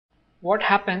what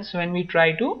happens when we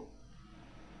try to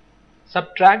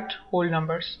subtract whole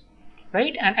numbers,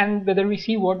 right? And whether we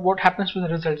see what happens to the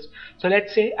results. So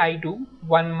let's say I do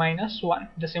 1 minus 1,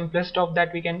 the simplest of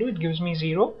that we can do, it gives me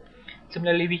 0.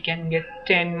 Similarly, we can get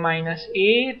 10 minus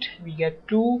 8, we get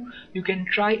 2. You can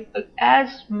try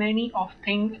as many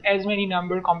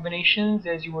number combinations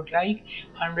as you would like.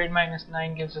 100 minus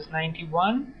 9 gives us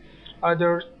 91.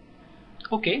 Others,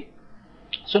 okay.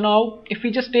 So now if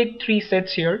we just take 3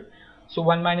 sets here, so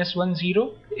 1 minus 1,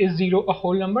 0. Is 0 a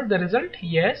whole number? The result?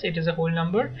 Yes, it is a whole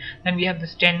number. Then we have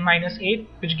this 10 minus 8,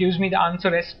 which gives me the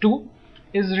answer as 2.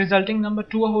 Is resulting number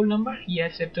 2 a whole number?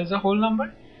 Yes, it is a whole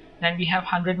number. Then we have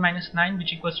 100 minus 9,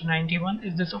 which equals to 91.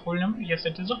 Is this a whole number? Yes,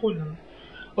 it is a whole number.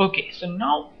 Okay, so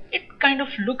now it kind of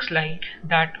looks like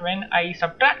that when I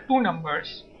subtract two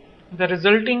numbers, the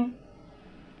resulting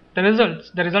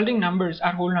numbers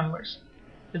are whole numbers.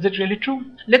 Is it really true?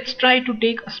 Let's try to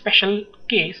take a special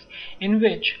case in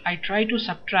which I try to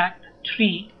subtract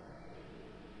 3.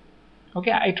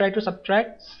 Okay, I try to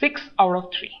subtract 6 out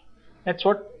of 3. That's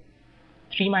what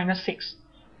 3 minus 6.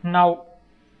 Now,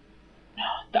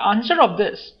 the answer of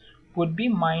this would be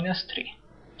minus 3.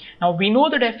 Now, we know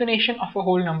the definition of a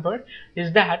whole number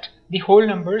is that the whole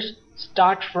numbers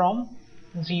start from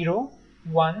 0,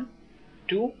 1,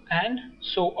 2, and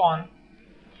so on.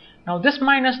 Now, this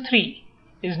minus 3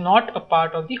 is not a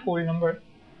part of the whole number.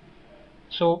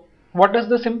 So, what does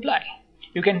this imply?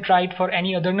 You can try it for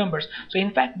any other numbers. So,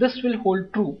 in fact, this will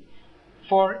hold true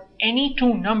for any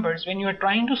two numbers when you are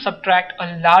trying to subtract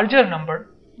a larger number,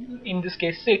 in this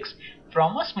case 6,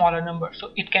 from a smaller number.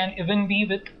 So, it can even be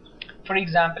with, for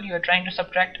example, you are trying to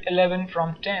subtract 11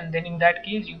 from 10, then in that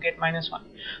case you get minus 1.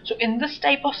 So, in this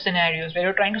type of scenarios where you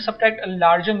are trying to subtract a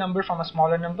larger number from a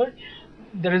smaller number,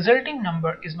 the resulting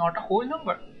number is not a whole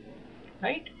number.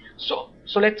 Right? So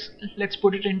let's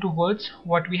put it into words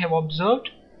what we have observed.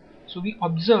 So we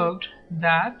observed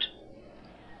that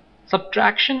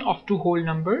subtraction of two whole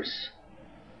numbers,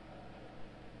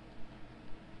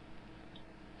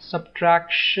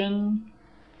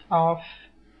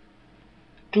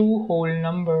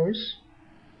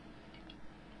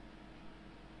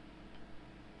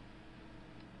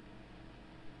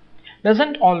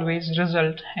 doesn't always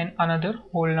result in another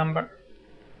whole number.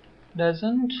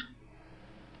 Doesn't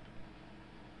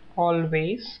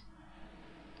always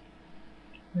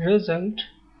result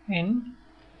in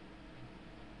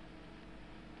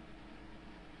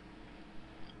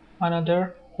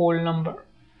another whole number.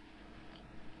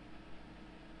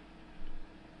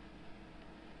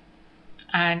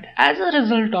 And as a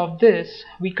result of this,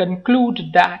 we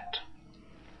conclude that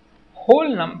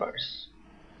whole numbers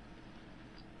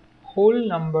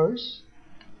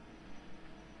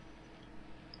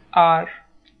are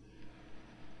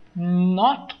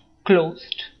not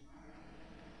closed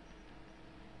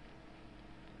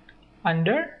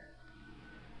under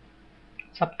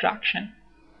subtraction.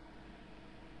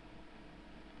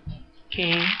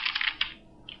 Okay,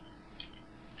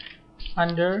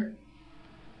 under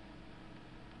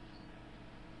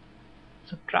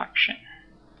subtraction.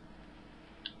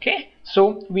 Okay,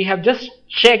 so we have just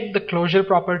checked the closure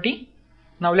property.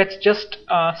 Now let's just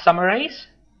summarize.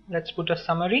 Let's put a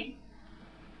summary.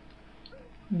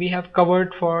 We have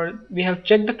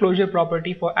checked the closure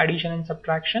property for addition and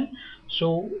subtraction.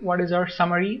 So what is our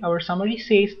summary? Our summary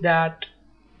says that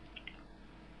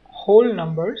whole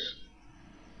numbers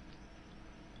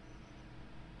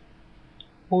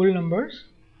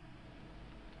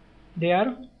they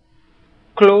are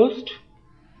closed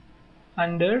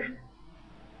under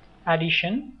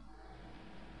addition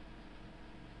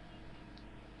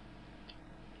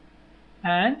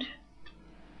and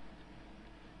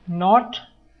not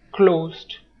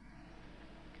closed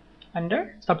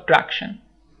under subtraction.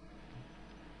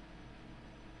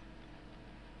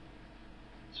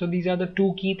 So these are the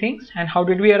two key things. And how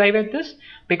did we arrive at this?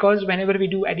 Because whenever we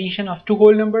do addition of two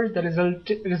whole numbers, the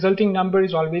resulting number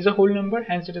is always a whole number,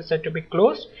 hence it is said to be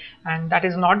closed, and that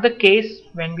is not the case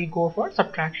when we go for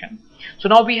subtraction. So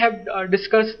now we have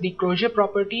discussed the closure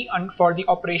property for the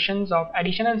operations of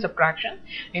addition and subtraction.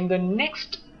 In the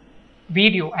next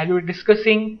video, I will be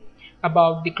discussing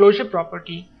about the closure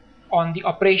property on the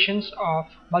operations of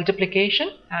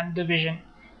multiplication and division.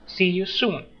 See you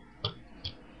soon.